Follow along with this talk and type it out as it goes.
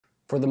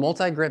For the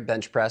multi-grip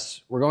bench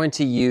press, we're going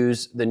to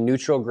use the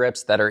neutral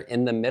grips that are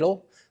in the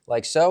middle,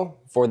 like so,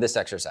 for this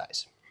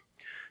exercise.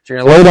 So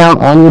you're gonna lay down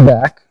on your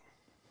back.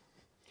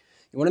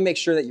 You wanna make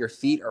sure that your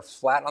feet are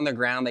flat on the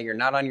ground, that you're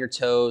not on your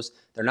toes,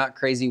 they're not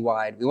crazy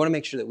wide. We wanna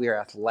make sure that we are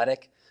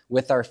athletic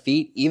with our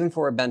feet, even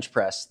for a bench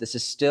press. This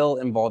is still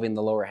involving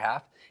the lower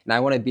half, and I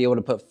wanna be able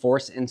to put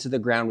force into the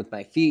ground with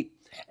my feet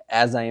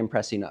as I am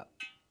pressing up.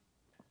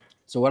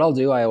 So what I'll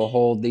do, I will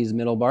hold these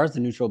middle bars, the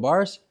neutral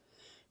bars.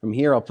 From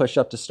here, I'll push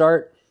up to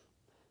start.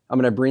 I'm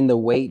gonna bring the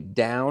weight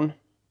down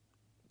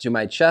to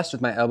my chest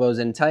with my elbows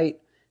in tight,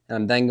 and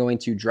I'm then going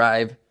to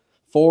drive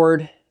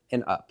forward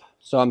and up.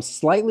 So I'm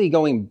slightly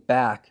going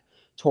back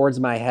towards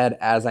my head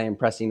as I am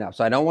pressing up.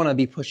 So I don't wanna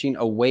be pushing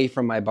away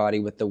from my body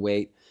with the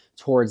weight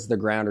towards the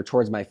ground, or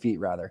towards my feet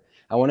rather.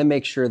 I wanna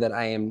make sure that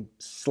I am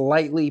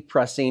slightly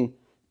pressing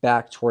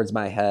back towards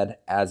my head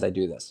as I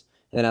do this.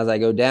 And then as I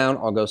go down,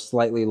 I'll go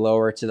slightly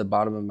lower to the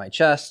bottom of my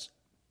chest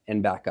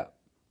and back up.